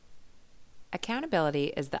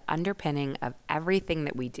Accountability is the underpinning of everything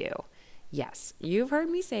that we do. Yes, you've heard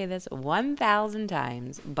me say this 1,000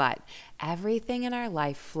 times, but everything in our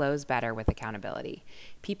life flows better with accountability.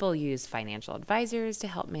 People use financial advisors to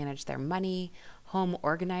help manage their money, home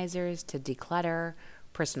organizers to declutter,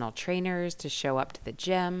 personal trainers to show up to the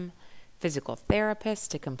gym, physical therapists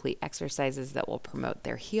to complete exercises that will promote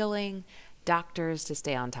their healing, doctors to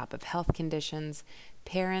stay on top of health conditions,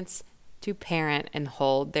 parents to parent and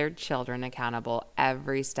hold their children accountable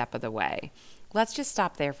every step of the way. Let's just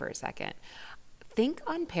stop there for a second. Think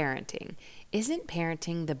on parenting. Isn't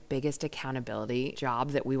parenting the biggest accountability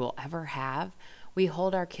job that we will ever have? We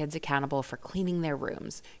hold our kids accountable for cleaning their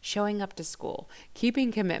rooms, showing up to school,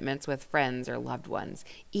 keeping commitments with friends or loved ones,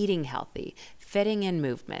 eating healthy, fitting in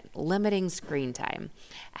movement, limiting screen time.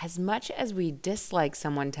 As much as we dislike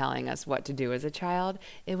someone telling us what to do as a child,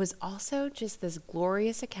 it was also just this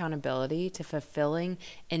glorious accountability to fulfilling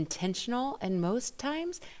intentional and most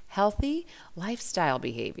times healthy lifestyle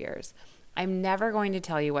behaviors. I'm never going to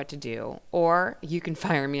tell you what to do, or you can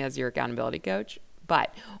fire me as your accountability coach.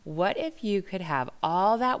 But what if you could have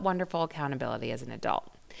all that wonderful accountability as an adult?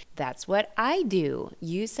 That's what I do.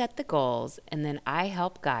 You set the goals, and then I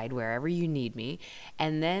help guide wherever you need me.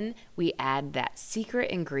 And then we add that secret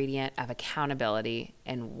ingredient of accountability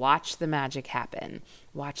and watch the magic happen.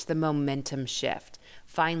 Watch the momentum shift.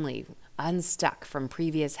 Finally, unstuck from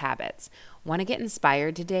previous habits. Want to get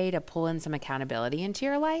inspired today to pull in some accountability into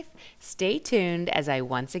your life? Stay tuned as I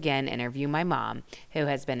once again interview my mom, who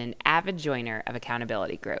has been an avid joiner of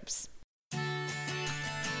accountability groups.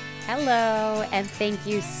 Hello, and thank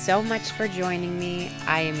you so much for joining me.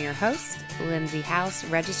 I am your host, Lindsay House,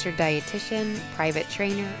 registered dietitian, private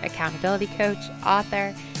trainer, accountability coach,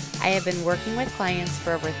 author. I have been working with clients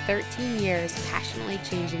for over 13 years, passionately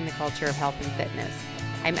changing the culture of health and fitness.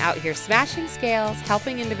 I'm out here smashing scales,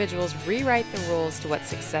 helping individuals rewrite the rules to what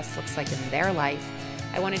success looks like in their life.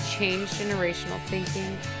 I want to change generational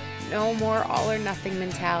thinking. No more all or nothing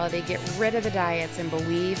mentality. Get rid of the diets and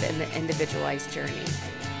believe in the individualized journey.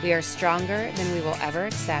 We are stronger than we will ever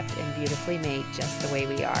accept and beautifully made just the way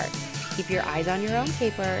we are. Keep your eyes on your own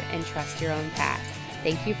paper and trust your own path.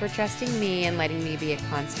 Thank you for trusting me and letting me be a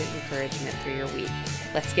constant encouragement through your week.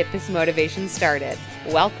 Let's get this motivation started.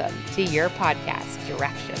 Welcome to your podcast,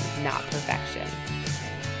 Direction, Not Perfection.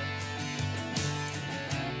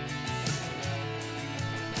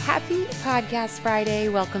 Happy Podcast Friday.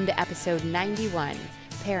 Welcome to episode 91.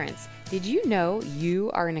 Parents, did you know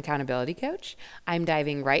you are an accountability coach? I'm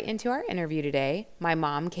diving right into our interview today. My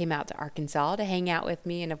mom came out to Arkansas to hang out with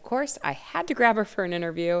me, and of course, I had to grab her for an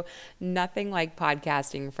interview. Nothing like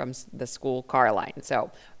podcasting from the school car line.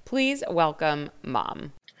 So please welcome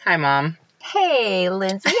Mom. Hi, Mom. Hey,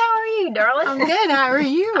 Lindsay. How are you, darling? I'm good. How are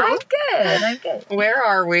you? I'm good. Where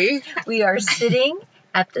are we? We are sitting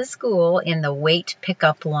at the school in the weight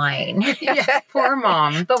pickup line. Yeah, poor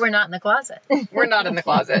Mom. But we're not in the closet. We're not in the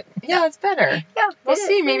closet. Yeah, it's better. Yeah, we'll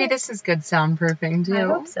see. Maybe this is good soundproofing, too. I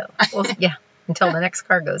hope so. Well, yeah, until the next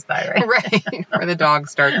car goes by, right? Right. Or the dog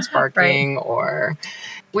starts barking, right. Or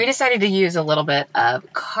we decided to use a little bit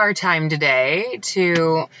of car time today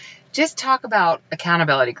to just talk about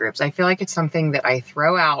accountability groups. I feel like it's something that I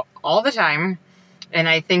throw out all the time. And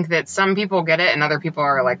I think that some people get it and other people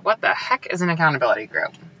are like, what the heck is an accountability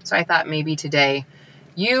group? So I thought maybe today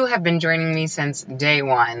you have been joining me since day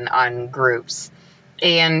one on groups.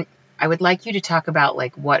 And I would like you to talk about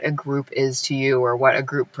like what a group is to you or what a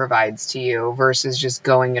group provides to you versus just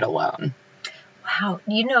going it alone. Wow.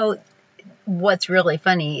 You know, what's really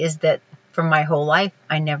funny is that for my whole life,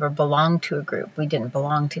 I never belonged to a group. We didn't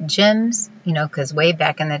belong to gyms, because way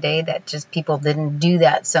back in the day that just people didn't do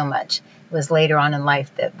that so much. It was later on in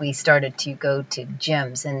life that we started to go to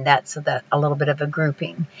gyms, and that's a little bit of a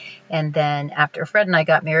grouping. And then after Fred and I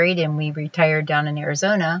got married and we retired down in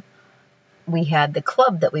Arizona, we had the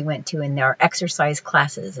club that we went to in our exercise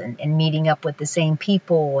classes and meeting up with the same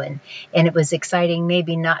people. And it was exciting,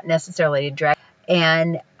 maybe not necessarily to drag.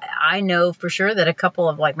 And I know for sure that a couple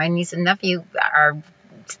of like my niece and nephew are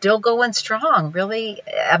still going strong, really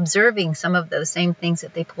observing some of those same things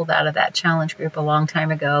that they pulled out of that challenge group a long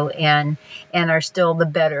time ago and are still the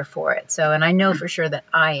better for it. So, and I know for sure that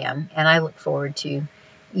I am, and I look forward to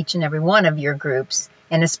each and every one of your groups,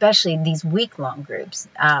 and especially these week-long groups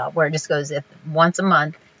where it just goes once a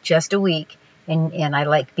month, just a week. And I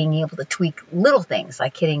like being able to tweak little things,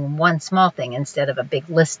 like hitting one small thing instead of a big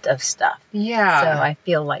list of stuff. Yeah. So I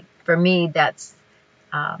feel like for me, that's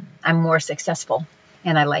I'm more successful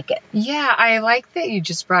and I like it. Yeah, I like that you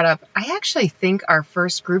just brought up. I actually think our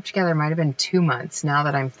first group together might have been 2 months now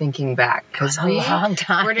that I'm thinking back, because A long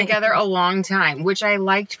time. were together a long time, which I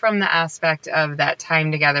liked from the aspect of that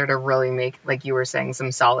time together to really make, like you were saying,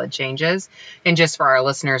 some solid changes. And just for our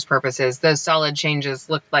listeners' purposes, those solid changes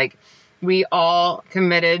looked like we all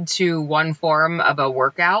committed to one form of a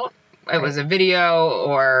workout. It was a video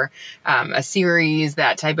or a series,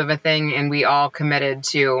 that type of a thing. And we all committed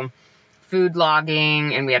to food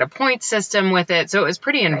logging, and we had a point system with it. So it was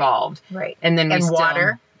pretty involved. Right. And then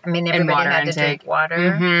water. I mean, everybody had to drink water.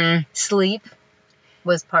 Mm-hmm. Sleep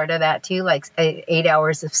was part of that too. Like 8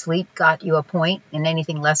 hours of sleep got you a point, and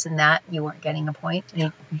anything less than that, you weren't getting a point.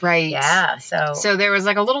 Right. Yeah. So there was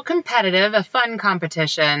like a little competitive, a fun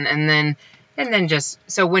competition. And then just,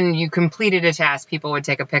 so when you completed a task, people would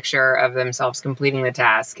take a picture of themselves completing the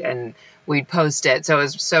task and we'd post it. So it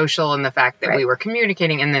was social in the fact that we were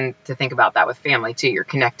communicating, and then to think about that with family too. You're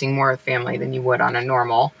connecting more with family than you would on a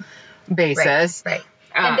normal basis. Right.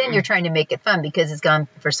 And then you're trying to make it fun because it's gone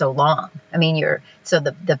for so long. I mean,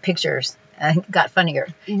 the pictures got funnier.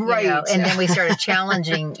 Right. And then we started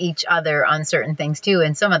challenging each other on certain things too.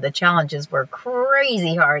 And some of the challenges were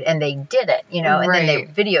crazy hard, and they did it, and then they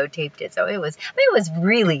videotaped it. So it was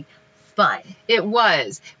really fun. It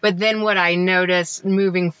was. But then what I noticed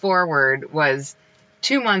moving forward was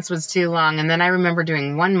 2 months was too long. And then I remember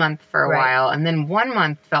doing 1 month for a while, and then 1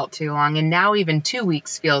 month felt too long. And now even 2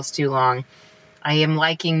 weeks feels too long. I am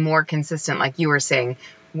liking more consistent, like you were saying,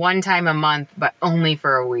 one time a month, but only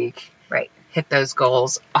for a week. Right. Hit those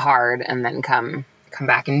goals hard, and then come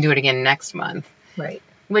back and do it again next month. Right.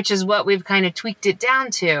 Which is what we've kind of tweaked it down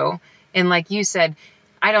to. And like you said,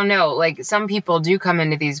 I don't know, like some people do come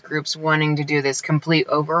into these groups wanting to do this complete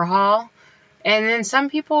overhaul. And then some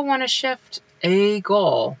people want to shift a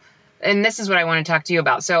goal. And this is what I want to talk to you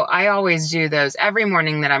about. So I always do those every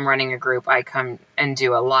morning that I'm running a group. I come and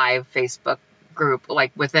do a live Facebook group,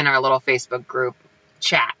 like within our little Facebook group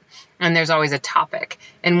chat. And there's always a topic.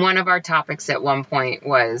 And one of our topics at one point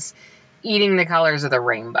was eating the colors of the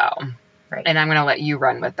rainbow. Right. And I'm going to let you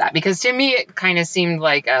run with that, because to me, it kind of seemed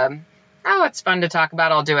like, it's fun to talk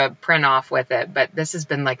about. I'll do a print off with it. But this has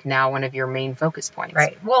been like now one of your main focus points.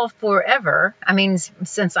 Right. Well, forever. I mean,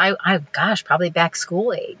 since probably back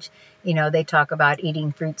school age, they talk about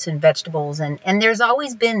eating fruits and vegetables. And there's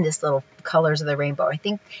always been this little colors of the rainbow. I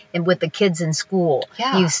think with the kids in school,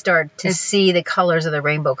 you start to see the colors of the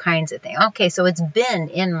rainbow kinds of thing. Okay, so it's been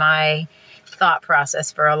in my thought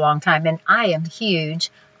process for a long time. And I am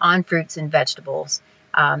huge on fruits and vegetables.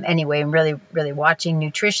 Anyway, I'm really, really watching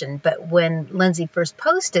nutrition. But when Lindsay first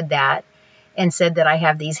posted that and said that I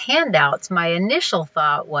have these handouts, my initial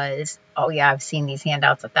thought was, oh yeah, I've seen these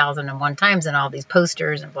handouts 1,001 times and all these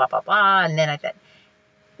posters and blah, blah, blah. And then I thought,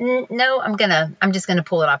 no, I'm just gonna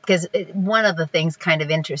pull it off, because one of the things kind of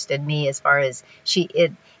interested me as far as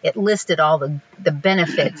it listed all the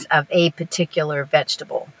benefits of a particular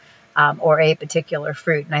vegetable or a particular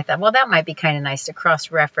fruit. And I thought, well, that might be kind of nice to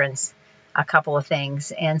cross-reference a couple of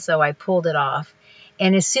things. And so I pulled it off.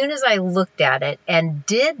 And as soon as I looked at it and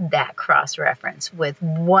did that cross-reference with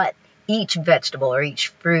what each vegetable or each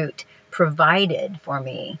fruit provided for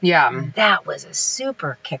me, that was a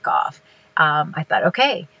super kickoff. I thought,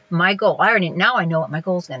 okay, my goal, now I know what my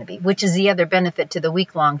goal is going to be, which is the other benefit to the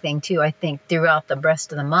week-long thing too. I think throughout the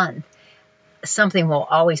rest of the month, something will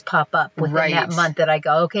always pop up within that month that I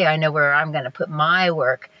go, okay, I know where I'm going to put my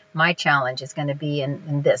work. My challenge is going to be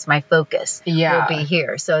in this. My focus will be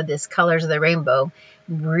here. So this Colors of the Rainbow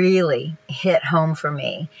really hit home for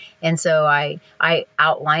me. And so I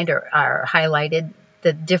outlined or highlighted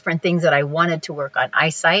the different things that I wanted to work on.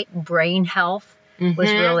 Eyesight, brain health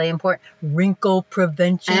was really important. Wrinkle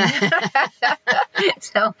prevention.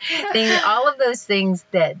 So all of those things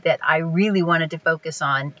that I really wanted to focus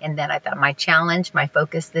on. And then I thought my challenge, my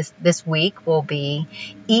focus this week will be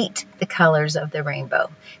eat the colors of the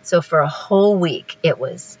rainbow. So for a whole week, it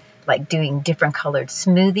was like doing different colored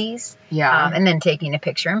smoothies. And then taking a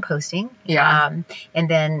picture and posting. And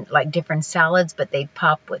then like different salads, but they'd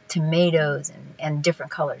pop with tomatoes and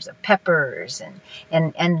different colors of peppers.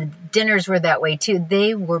 And the dinners were that way too.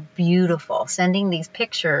 They were beautiful. Sending these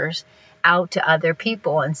pictures out to other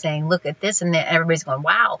people and saying, look at this. And then everybody's going,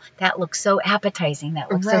 wow, that looks so appetizing.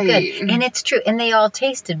 That looks so good. And it's true. And they all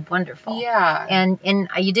tasted wonderful. And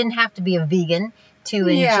you didn't have to be a vegan to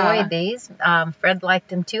enjoy these. Fred liked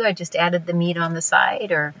them too. I just added the meat on the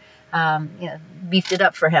side, or beefed it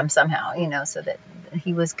up for him somehow, so that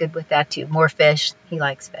he was good with that too. More fish. He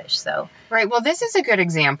likes fish. So. Right. Well, this is a good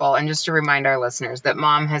example. And just to remind our listeners that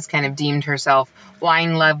Mom has kind of deemed herself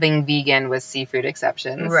wine-loving vegan with seafood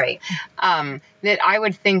exceptions. Right. That I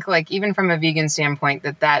would think, like, even from a vegan standpoint,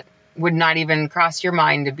 that would not even cross your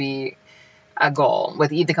mind to be a goal.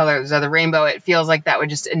 With Eat the Colors of the Rainbow, it feels like that would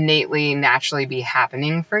just innately, naturally be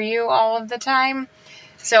happening for you all of the time.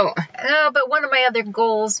 So. No, but one of my other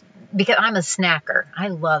goals, because I'm a snacker. I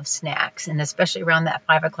love snacks, and especially around that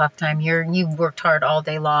 5 o'clock time, you've worked hard all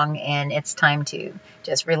day long, and it's time to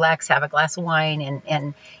just relax, have a glass of wine,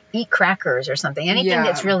 and eat crackers or something. Anything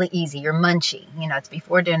that's really easy. You're munchy. It's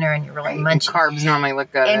before dinner, and you're really munchy. And carbs normally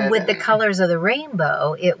look good. And with the Colors of the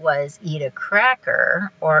Rainbow, it was eat a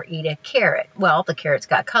cracker or eat a carrot. Well, the carrot's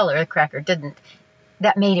got color. The cracker didn't.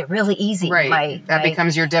 That made it really easy. Right. That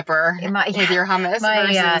becomes your dipper with your hummus.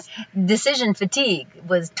 My decision fatigue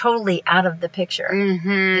was totally out of the picture.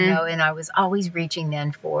 Mm-hmm. And I was always reaching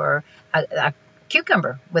then for a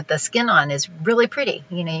cucumber with the skin on is really pretty.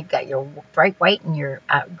 You've got your bright white and your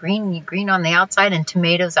green on the outside, and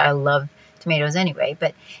tomatoes. I love tomatoes anyway,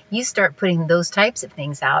 but you start putting those types of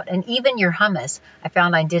things out, and even your hummus. I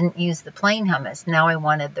found I didn't use the plain hummus. Now I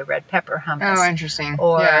wanted the red pepper hummus. Oh, interesting.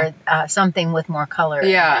 Or something with more color.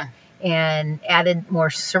 Yeah. And added more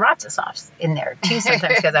sriracha sauce in there too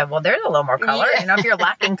sometimes because there's a little more color. Yeah. If you're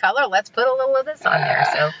lacking color, let's put a little of this on there.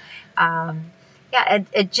 So,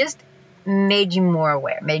 it just made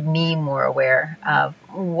me more aware of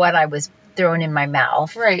what I was throwing in my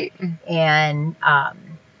mouth. Right.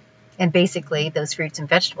 And basically, those fruits and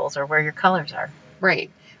vegetables are where your colors are. Right.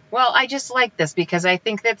 Well, I just like this because I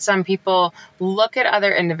think that some people look at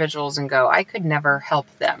other individuals and go, I could never help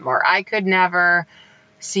them, or I could never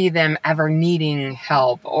see them ever needing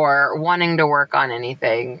help or wanting to work on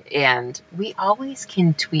anything. And we always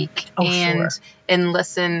can tweak and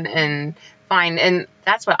listen and find. And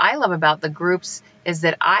that's what I love about the groups is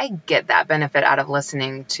that I get that benefit out of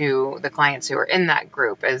listening to the clients who are in that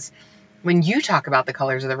group is when you talk about the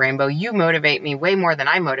Colors of the Rainbow, you motivate me way more than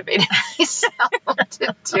I motivated myself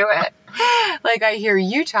to do it. Like I hear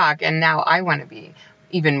you talk and now I want to be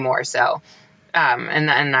even more so.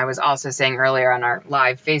 And I was also saying earlier on our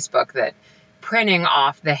live Facebook that printing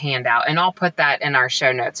off the handout, and I'll put that in our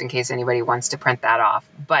show notes in case anybody wants to print that off.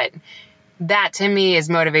 But that to me is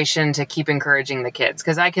motivation to keep encouraging the kids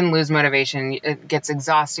because I can lose motivation. It gets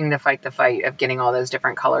exhausting to fight the fight of getting all those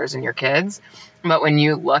different colors in your kids. But when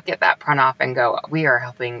you look at that print off and go, we are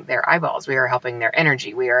helping their eyeballs, we are helping their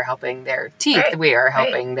energy, we are helping their teeth, we are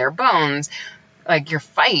helping their bones, like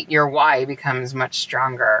your why becomes much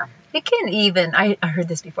stronger. It can even, I heard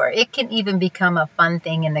this before, it can even become a fun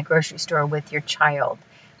thing in the grocery store with your child.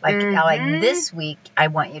 Like this week, I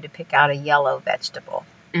want you to pick out a yellow vegetable.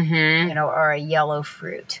 Mm-hmm. Or a yellow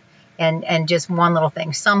fruit, and just one little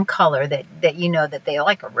thing, some color that that they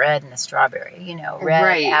like, a red and a strawberry,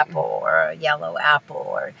 red apple or a yellow apple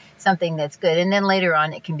or something that's good. And then later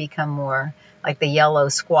on, it can become more like the yellow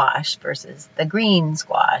squash versus the green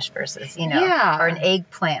squash versus, or an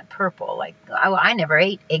eggplant purple. Like I never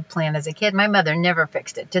ate eggplant as a kid. My mother never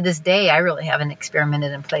fixed it. To this day, I really haven't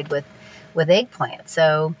experimented and played with eggplant.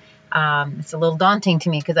 So. It's a little daunting to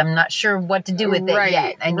me because I'm not sure what to do with it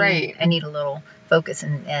yet. I need a little focus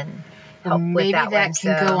and help with that one. Maybe that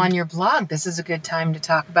can go on your blog. This is a good time to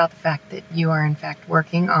talk about the fact that you are in fact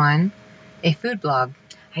working on a food blog.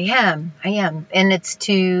 I am. And it's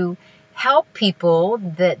to help people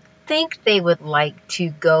that think they would like to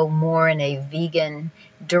go more in a vegan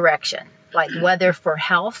direction, like whether for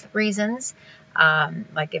health reasons,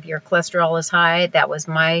 like if your cholesterol is high, that was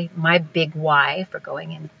my big why for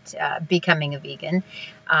going and becoming a vegan.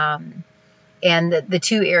 And the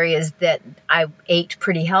two areas that I ate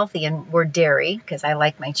pretty healthy and were dairy, because I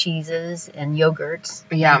like my cheeses and yogurts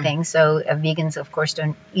and things. So vegans, of course,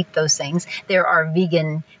 don't eat those things. There are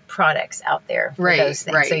vegan products out there for those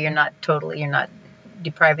things. So you're not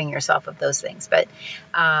depriving yourself of those things. But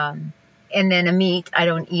and then a meat, I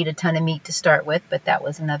don't eat a ton of meat to start with, but that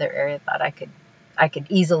was another area I thought I could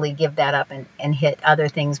easily give that up and hit other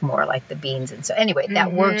things more like the beans. And so anyway,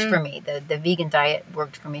 that worked for me. The vegan diet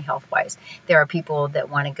worked for me health-wise. There are people that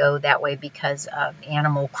want to go that way because of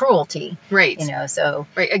animal cruelty. Right. So.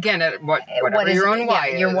 Right. Again, whatever your own why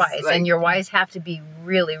is. Your whys. And your whys have to be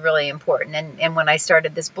really, really important. And when I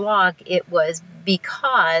started this blog, it was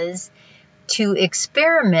because to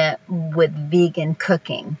experiment with vegan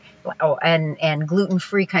cooking. And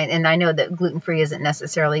gluten-free kind. And I know that gluten-free isn't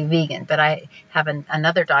necessarily vegan, but I have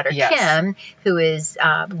another daughter, Kim, who is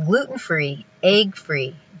gluten-free,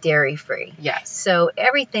 egg-free, dairy-free. Yes. So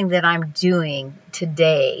everything that I'm doing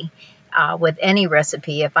today with any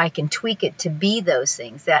recipe, if I can tweak it to be those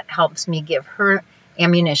things, that helps me give her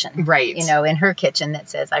ammunition. Right. In her kitchen that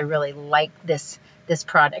says, I really like this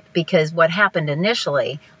product. Because what happened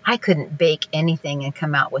initially, I couldn't bake anything and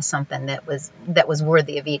come out with something that was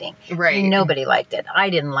worthy of eating. Right. Nobody liked it. I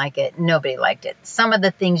didn't like it. Nobody liked it. Some of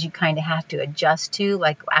the things you kind of have to adjust to,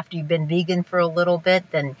 like after you've been vegan for a little bit,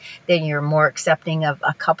 then you're more accepting of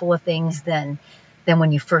a couple of things than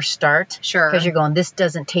when you first start. Sure. Because you're going, this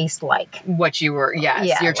doesn't taste like what you were. Yes.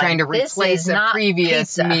 Yeah, You're trying to this replace is a not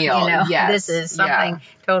previous pizza, meal. Yes. This is something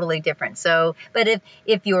totally different. So, but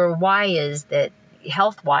if your why is that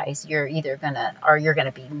health-wise, you're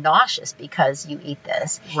gonna be nauseous because you eat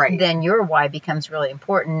this, right, then your why becomes really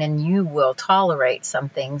important, and you will tolerate some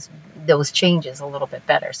things, those changes a little bit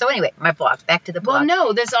better. So anyway, my blog, back to the blog. Well,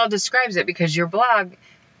 no, this all describes it, because your blog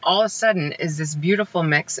all of a sudden is this beautiful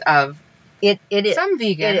mix of it is some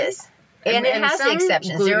vegan. It is. And it has some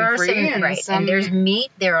exceptions. There are some, gluten-free right. some... And there's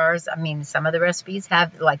meat. There are, some of the recipes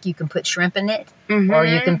have, like, you can put shrimp in it, mm-hmm. or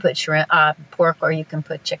you can put pork, or you can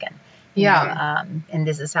put chicken. Yeah. And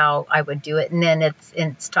this is how I would do it. And then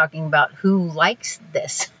it's talking about who likes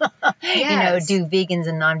this. Yes. Do vegans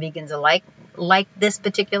and non-vegans alike like this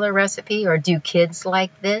particular recipe, or do kids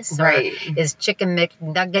like this? Right. Or is Chicken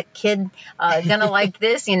McNugget kid gonna like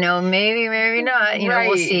this? Maybe not. Right.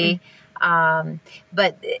 We'll see.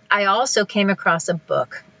 But I also came across a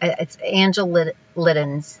book. It's Angela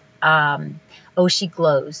Litton's Oh She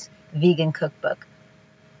Glows Vegan Cookbook.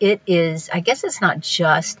 It is, I guess it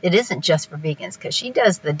isn't just for vegans, because she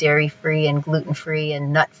does the dairy-free and gluten-free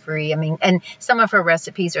and nut-free. And some of her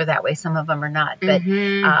recipes are that way, some of them are not. But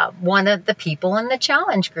mm-hmm. One of the people in the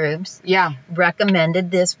challenge groups recommended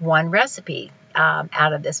this one recipe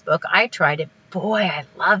out of this book. I tried it. Boy, I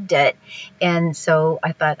loved it. And so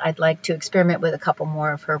I thought I'd like to experiment with a couple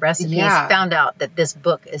more of her recipes. Yeah. Found out that this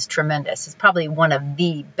book is tremendous. It's probably one of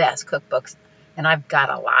the best cookbooks. And I've got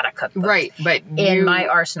a lot of cookbooks. Right, but in my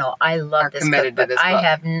arsenal. I love this committed cookbook. to this book. I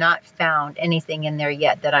have not found anything in there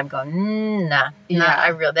yet that I'm going,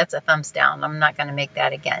 that's a thumbs down. I'm not going to make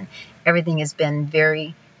that again. Everything has been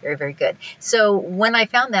very, very, very good. So when I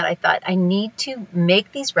found that, I thought I need to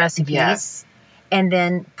make these recipes and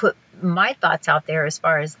then put my thoughts out there as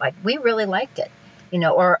far as, like, we really liked it,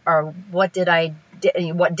 or what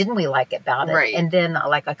didn't we like about it? Right. And then,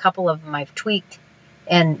 like, a couple of them I've tweaked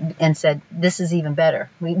and said, this is even better.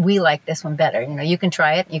 We like this one better. You can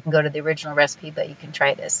try it. You can go to the original recipe, but you can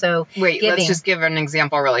try this. So let's just give an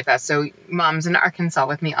example really fast. So Mom's in Arkansas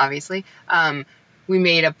with me, obviously. We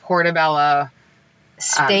made a portobello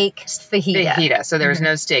steak fajita. So there was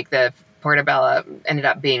no steak. The portobello ended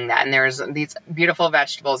up being that. And there's these beautiful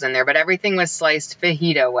vegetables in there, but everything was sliced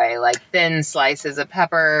fajita way, like thin slices of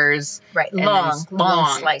peppers. Right. Long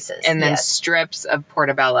slices. And then strips of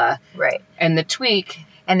portobello. Right. And the tweak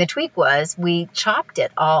was we chopped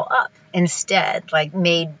it all up instead, like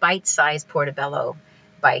made bite-sized portobello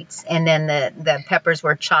bites, and then the peppers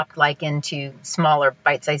were chopped like into smaller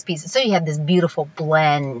bite-sized pieces. So you had this beautiful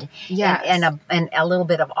blend, and a little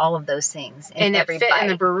bit of all of those things in and every it fit bite. in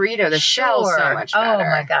the burrito, the shell, so much better. Oh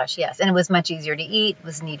my gosh, yes, and it was much easier to eat. It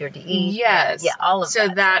was neater to eat. Yes, all of that. So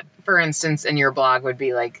that, for instance, in your blog would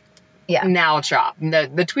be like, now chop.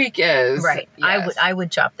 The tweak is right. Yes. I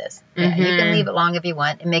would chop this. Mm-hmm. You can leave it long if you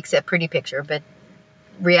want. It makes a pretty picture, but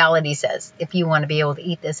reality says if you want to be able to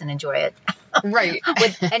eat this and enjoy it, right,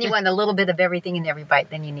 and you want a little bit of everything in every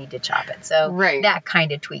bite, then you need to chop it. So that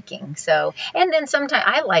kind of tweaking. So, and then sometimes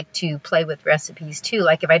I like to play with recipes too.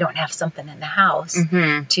 Like if I don't have something in the house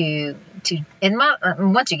once you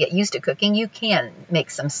get used to cooking, you can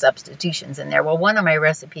make some substitutions in there. Well, one of my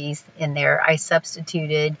recipes in there, I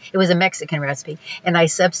substituted, it was a Mexican recipe, and I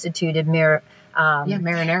substituted marinara.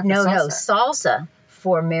 Salsa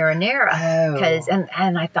for marinara, because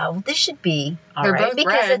and I thought, well, this should be all right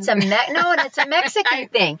because it's it's a Mexican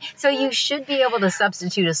thing, so you should be able to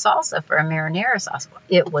substitute a salsa for a marinara sauce.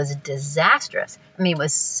 It was disastrous. It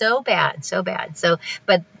was so bad. So,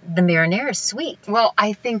 but the marinara is sweet. Well,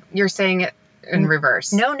 I think you're saying it in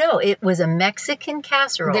reverse. No, it was a Mexican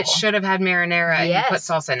casserole that should have had marinara and you put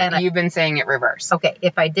salsa in it. You've been saying it reverse. Okay,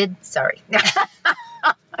 if I did, sorry.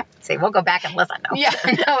 See, we'll go back and listen. No. Yeah,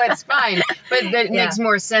 no, it's fine. But that makes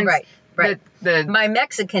more sense. Right. My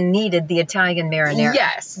Mexican needed the Italian marinara.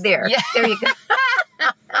 Yes. There you go.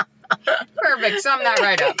 Perfect. Sum that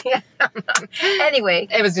right up. Anyway.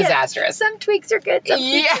 It was disastrous. Some tweaks are good. Some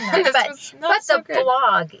tweaks are not. But so the good.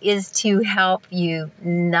 blog is to help you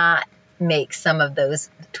not make some of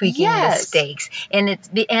those tweaking mistakes. And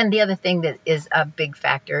the other thing that is a big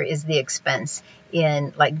factor is the expense.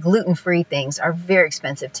 in like gluten-free things are very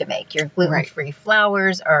expensive to make. Your gluten-free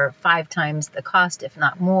flours are 5 times the cost, if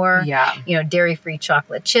not more. Yeah. You know, dairy-free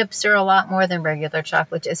chocolate chips are a lot more than regular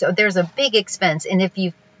chocolate chips. So there's a big expense. And if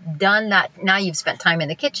you've done that, now you've spent time in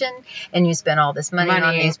the kitchen and you spent all this money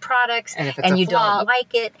on these products, and if it's and you flop, don't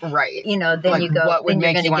like it, right? You know, then like, you go. What would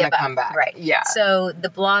then make you want to give up. come back? Right. Yeah. So the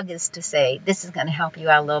blog is to say, this is going to help you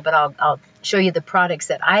out a little bit. I'll show you the products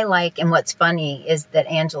that I like. And what's funny is that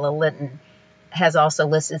Angela Litton has also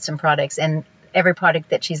listed some products, and every product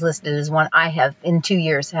that she's listed is one I have in 2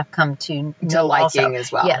 years have come to know liking also.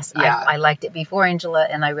 as well. Yes, yeah. I liked it before Angela,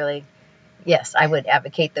 and I really, yes, I would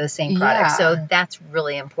advocate those same products. Yeah. So that's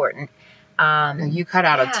really important. You cut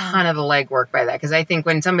out a ton of the legwork by that, because I think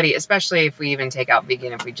when somebody, especially if we even take out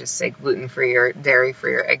vegan, if we just say gluten-free or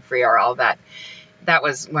dairy-free or egg-free or all that, that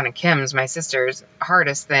was one of Kim's, my sister's,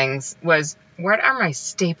 hardest things was, what are my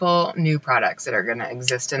staple new products that are going to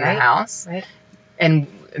exist in the house? Right.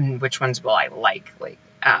 And which ones will I like?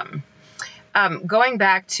 Going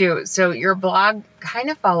back to, so your blog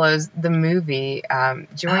kind of follows the movie Joy of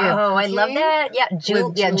Cooking. Oh, I love that. Yeah,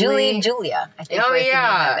 Julie and Julia. I think was the name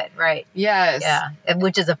of it. Right. Yes. Yeah,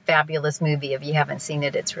 which is a fabulous movie. If you haven't seen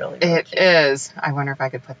it, it's really, really It cute. is. I wonder if I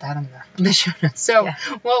could put that in the show notes. So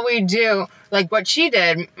what we do, like what she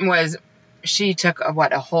did was she took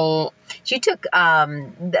a whole... She took how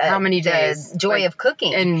many days? Joy of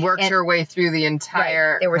Cooking. And worked her way through the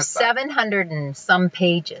entire There were cookbook. 700 and some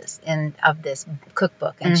pages of this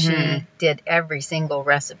cookbook, and she did every single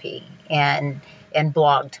recipe and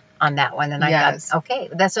blogged on that one. And I thought, okay,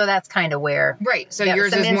 that's kind of where... Right, so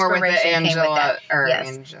yours is more with the Angela...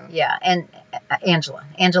 Yeah, and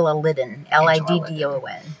Angela Liddon,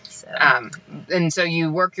 Liddon. So. And so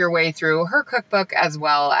you work your way through her cookbook as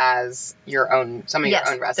well as your own, some of your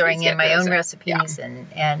own recipes. Throwing in my own recipes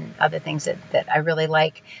and other things that I really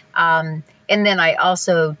like. And then I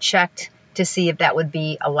also checked to see if that would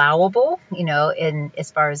be allowable, you know, in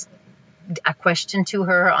as far as a question to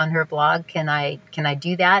her on her blog, can I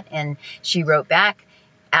do that? And she wrote back,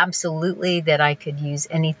 absolutely, that I could use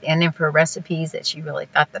any of her recipes, that she really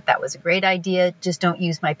thought that was a great idea. Just don't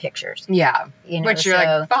use my pictures. Yeah. You know, which you're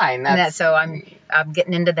like, fine. So I'm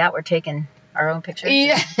getting into that. We're taking our own pictures.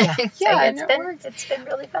 Yeah. It's been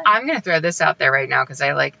really fun. I'm going to throw this out there right now, because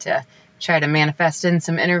I like to try to manifest in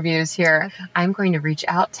some interviews here. Okay. I'm going to reach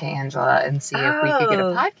out to Angela and see if we could get a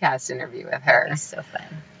podcast interview with her. That's so fun.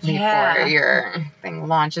 Before your thing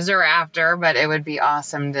launches or after, but it would be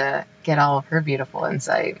awesome to get all of her beautiful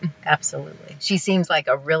insight. Absolutely. She seems like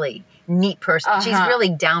a really neat person. She's really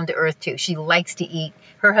down to earth too. She likes to eat.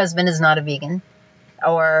 Her husband is not a vegan,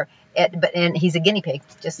 and he's a guinea pig,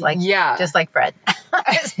 just like Fred.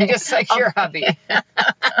 Just like your hubby.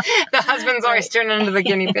 The husband's always turning into the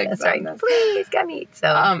guinea pig. That's right. Please come eat.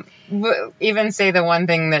 So even say the one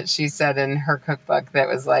thing that she said in her cookbook that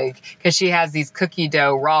was like, because she has these cookie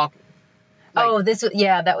dough raw.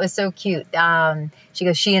 That was so cute. She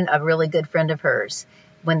goes, she and a really good friend of hers,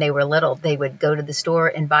 when they were little, they would go to the store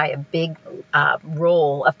and buy a big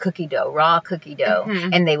roll of cookie dough, raw cookie dough,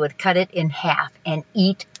 and they would cut it in half and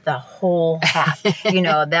eat the whole half. You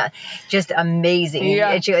know, that just amazing. Yeah.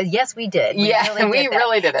 And she goes, yes, we did. We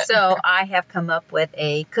really did it. So I have come up with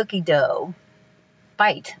a cookie dough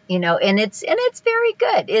bite, you know, and it's very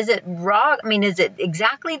good. Is it raw? I mean, is it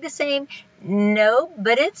exactly the same? No,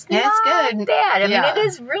 but it's not good. Bad. I mean,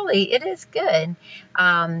 it is good.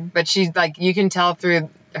 But she's like, you can tell through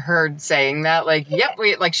her saying that, like,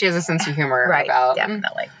 she has a sense of humor. Right, about.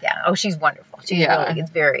 Definitely. Yeah. Oh, she's wonderful. She's really, it's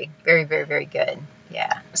very, very, very, very good.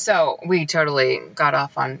 Yeah. So we totally got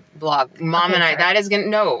off on blog. Mom and I, that is going to,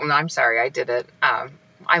 no, I'm sorry, I did it.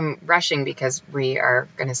 I'm rushing because we are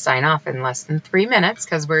going to sign off in less than 3 minutes,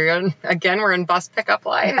 because we're in bus pickup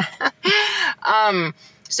line.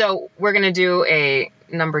 So we're going to do a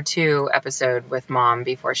number 2 episode with Mom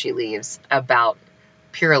before she leaves about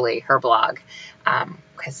purely her blog.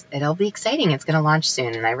 Because it'll be exciting. It's going to launch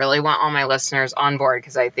soon. And I really want all my listeners on board,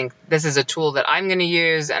 because I think this is a tool that I'm going to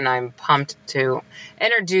use, and I'm pumped to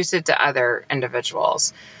introduce it to other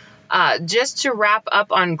individuals. Just to wrap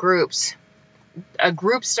up on groups, a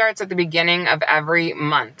group starts at the beginning of every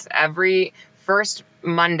month. Every first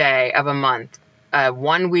Monday of a month, a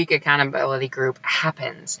 1 week accountability group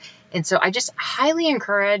happens. And so I just highly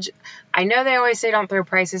encourage, I know they always say don't throw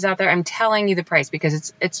prices out there. I'm telling you the price,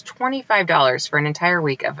 because it's $25 for an entire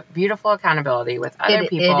week of beautiful accountability with other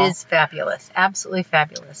people. It is fabulous. Absolutely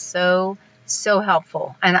fabulous. So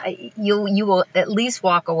helpful. And you will at least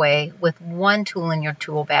walk away with one tool in your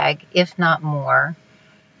tool bag, if not more.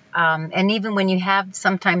 And even when you have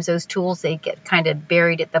sometimes those tools, they get kind of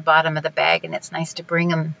buried at the bottom of the bag, and it's nice to bring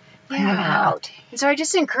them bring them out. And so I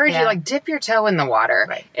just encourage you, Yeah. like, dip your toe in the water.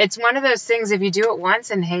 Right. It's one of those things, if you do it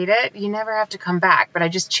once and hate it, you never have to come back. But I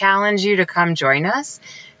just challenge you to come join us,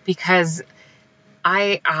 because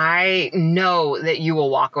I know that you will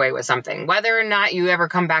walk away with something, whether or not you ever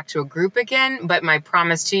come back to a group again. But my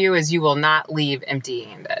promise to you is you will not leave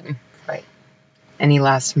empty-handed. Right. Any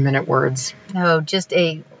last minute words? No, just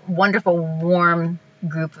a wonderful, warm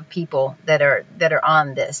group of people that are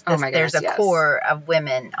on this. Oh my There's goodness, a yes. core of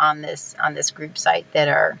women on this group site that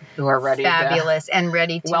are Who are ready fabulous and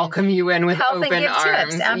ready to to welcome you in with help open and give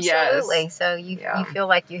arms. tips. Absolutely. Yes. So you Yeah. feel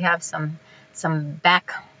like you have some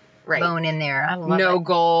backbone Right. in there. I love No it.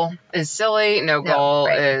 goal is silly. No goal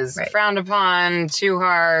right, is right. frowned upon, too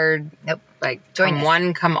hard. Nope. Like, Join come us.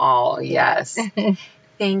 one, come all. Yes.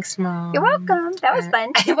 Thanks, Mom. You're welcome. That was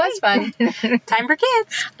fun. It was fun. Time for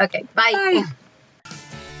kids. Okay. Bye.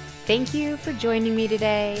 Thank you for joining me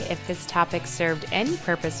today. If this topic served any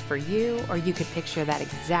purpose for you, or you could picture that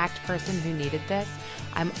exact person who needed this,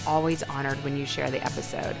 I'm always honored when you share the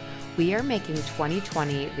episode. We are making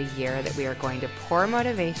 2020 the year that we are going to pour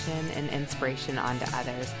motivation and inspiration onto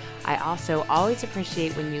others. I also always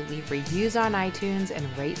appreciate when you leave reviews on iTunes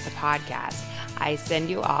and rate the podcast. I send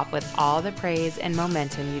you off with all the praise and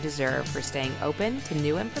momentum you deserve for staying open to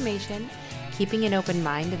new information, keeping an open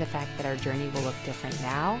mind to the fact that our journey will look different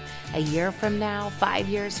now, a year from now, 5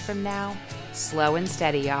 years from now. Slow and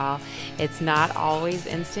steady, y'all. It's not always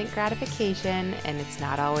instant gratification, and it's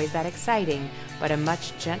not always that exciting, but a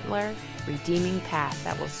much gentler, redeeming path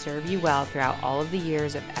that will serve you well throughout all of the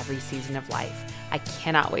years of every season of life. I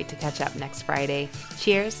cannot wait to catch up next Friday.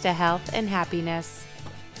 Cheers to health and happiness.